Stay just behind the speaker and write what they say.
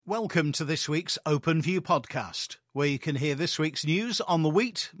Welcome to this week's OpenView podcast, where you can hear this week's news on the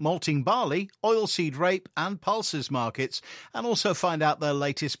wheat, malting barley, oilseed rape and pulses markets, and also find out their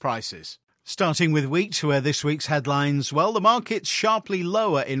latest prices. Starting with wheat, where this week's headlines, well, the market's sharply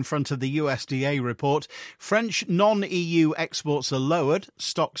lower in front of the USDA report. French non-EU exports are lowered,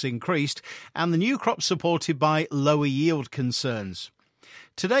 stocks increased, and the new crop supported by lower yield concerns.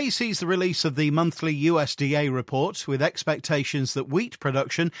 Today sees the release of the monthly USDA report, with expectations that wheat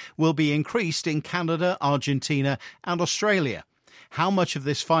production will be increased in Canada, Argentina and Australia. How much of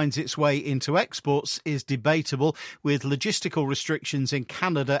this finds its way into exports is debatable, with logistical restrictions in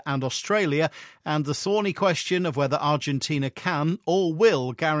Canada and Australia, and the thorny question of whether Argentina can or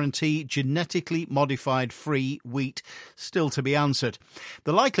will guarantee genetically modified free wheat still to be answered.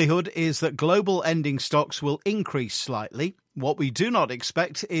 The likelihood is that global ending stocks will increase slightly. What we do not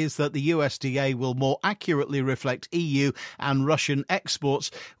expect is that the USDA will more accurately reflect EU and Russian exports,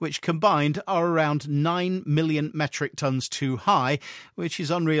 which combined are around 9 million metric tonnes too high, which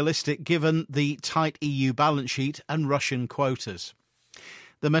is unrealistic given the tight EU balance sheet and Russian quotas.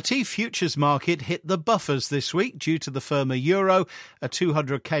 The Matif futures market hit the buffers this week due to the firmer euro, a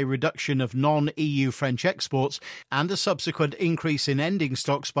 200k reduction of non-EU French exports, and a subsequent increase in ending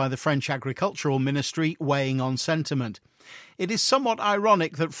stocks by the French Agricultural Ministry weighing on sentiment. It is somewhat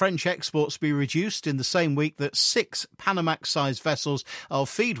ironic that French exports be reduced in the same week that 6 Panamax-sized vessels of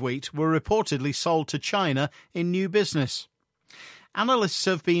feed wheat were reportedly sold to China in new business. Analysts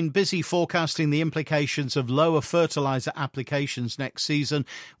have been busy forecasting the implications of lower fertiliser applications next season,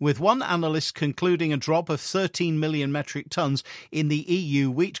 with one analyst concluding a drop of 13 million metric tonnes in the EU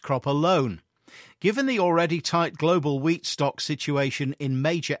wheat crop alone. Given the already tight global wheat stock situation in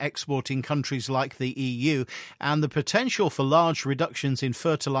major exporting countries like the EU and the potential for large reductions in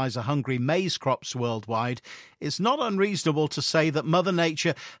fertiliser-hungry maize crops worldwide, it's not unreasonable to say that Mother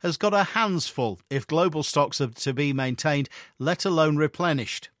Nature has got her hands full if global stocks are to be maintained, let alone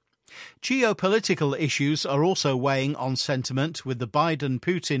replenished. Geopolitical issues are also weighing on sentiment, with the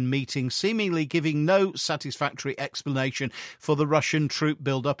Biden-Putin meeting seemingly giving no satisfactory explanation for the Russian troop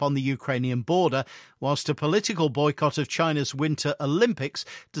build-up on the Ukrainian border, whilst a political boycott of China's Winter Olympics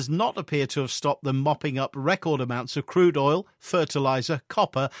does not appear to have stopped them mopping up record amounts of crude oil, fertiliser,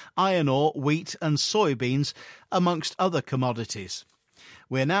 copper, iron ore, wheat and soybeans, amongst other commodities.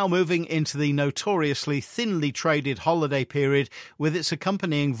 We're now moving into the notoriously thinly traded holiday period with its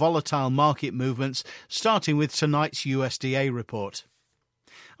accompanying volatile market movements, starting with tonight's USDA report.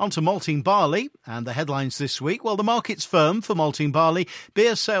 On to malting barley, and the headlines this week. Well, the market's firm for malting barley,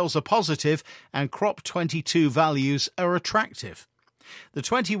 beer sales are positive, and crop 22 values are attractive. The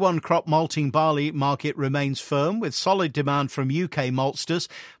 21 crop malting barley market remains firm, with solid demand from UK maltsters,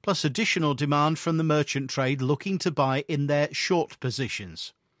 plus additional demand from the merchant trade looking to buy in their short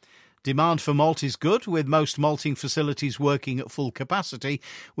positions. Demand for malt is good, with most malting facilities working at full capacity,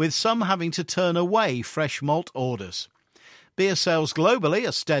 with some having to turn away fresh malt orders. Beer sales globally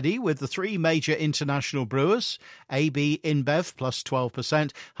are steady, with the 3 major international brewers, AB InBev plus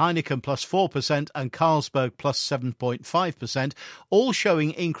 12%, Heineken plus 4% and Carlsberg plus 7.5%, all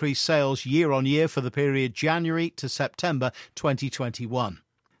showing increased sales year-on-year for the period January to September 2021.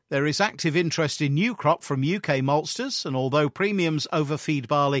 There is active interest in new crop from UK maltsters, and although premiums over feed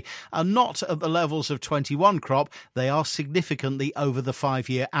barley are not at the levels of 21 crop, they are significantly over the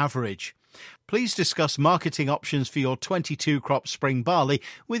 5-year average. Please discuss marketing options for your 22 crop spring barley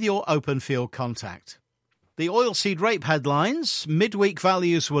with your OpenField contact. The oilseed rape headlines. Midweek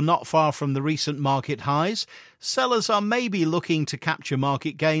values were not far from the recent market highs. Sellers are maybe looking to capture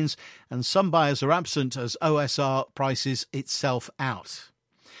market gains, and some buyers are absent as OSR prices itself out.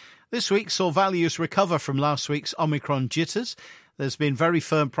 This week saw values recover from last week's Omicron jitters. There's been very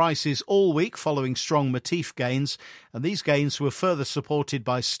firm prices all week following strong Matif gains, and these gains were further supported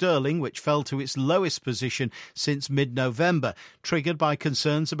by sterling, which fell to its lowest position since mid-November, triggered by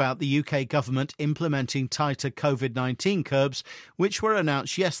concerns about the UK government implementing tighter COVID-19 curbs, which were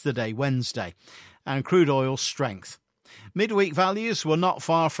announced yesterday, Wednesday, and crude oil strength. Midweek values were not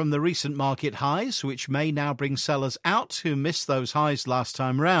far from the recent market highs, which may now bring sellers out who missed those highs last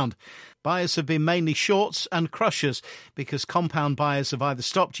time round. Buyers have been mainly shorts and crushers because compound buyers have either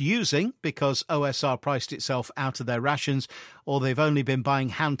stopped using because OSR priced itself out of their rations, or they've only been buying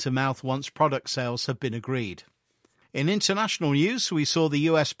hand-to-mouth once product sales have been agreed. In international news, we saw the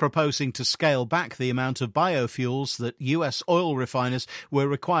US proposing to scale back the amount of biofuels that US oil refiners were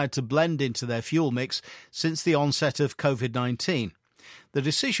required to blend into their fuel mix since the onset of COVID-19. The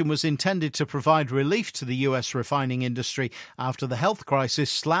decision was intended to provide relief to the US refining industry after the health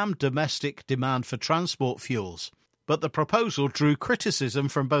crisis slammed domestic demand for transport fuels. But the proposal drew criticism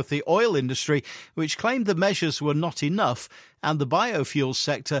from both the oil industry, which claimed the measures were not enough, and the biofuels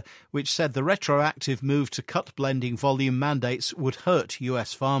sector, which said the retroactive move to cut blending volume mandates would hurt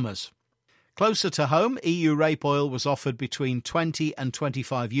US farmers. Closer to home, EU rape oil was offered between 20 and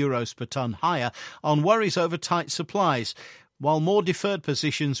 €25 per tonne higher on worries over tight supplies, while more deferred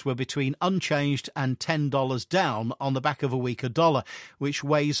positions were between unchanged and $10 down on the back of a weaker dollar, which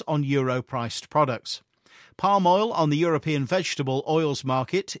weighs on euro-priced products. Palm oil on the European vegetable oils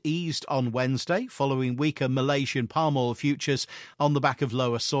market eased on Wednesday following weaker Malaysian palm oil futures on the back of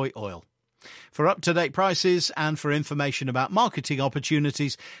lower soy oil. For up-to-date prices and for information about marketing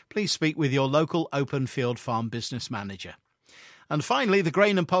opportunities, please speak with your local Open Field Farm business manager. And finally, the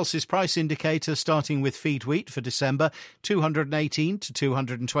Grain and Pulses price indicator, starting with feed wheat for December, £218 to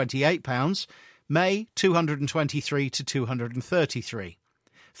 £228, May £223 to £233.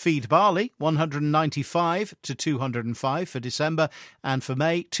 Feed barley, £195 to £205 for December, and for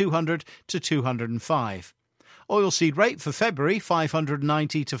May, £200 to £205. Oilseed rape for February,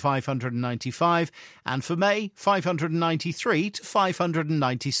 $590 to $595, and for May, $593 to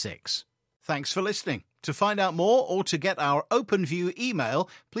 $596. Thanks for listening. To find out more or to get our OpenView email,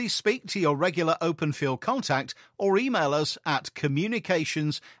 please speak to your regular Openfield contact or email us at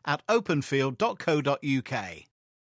communications@openfield.co.uk.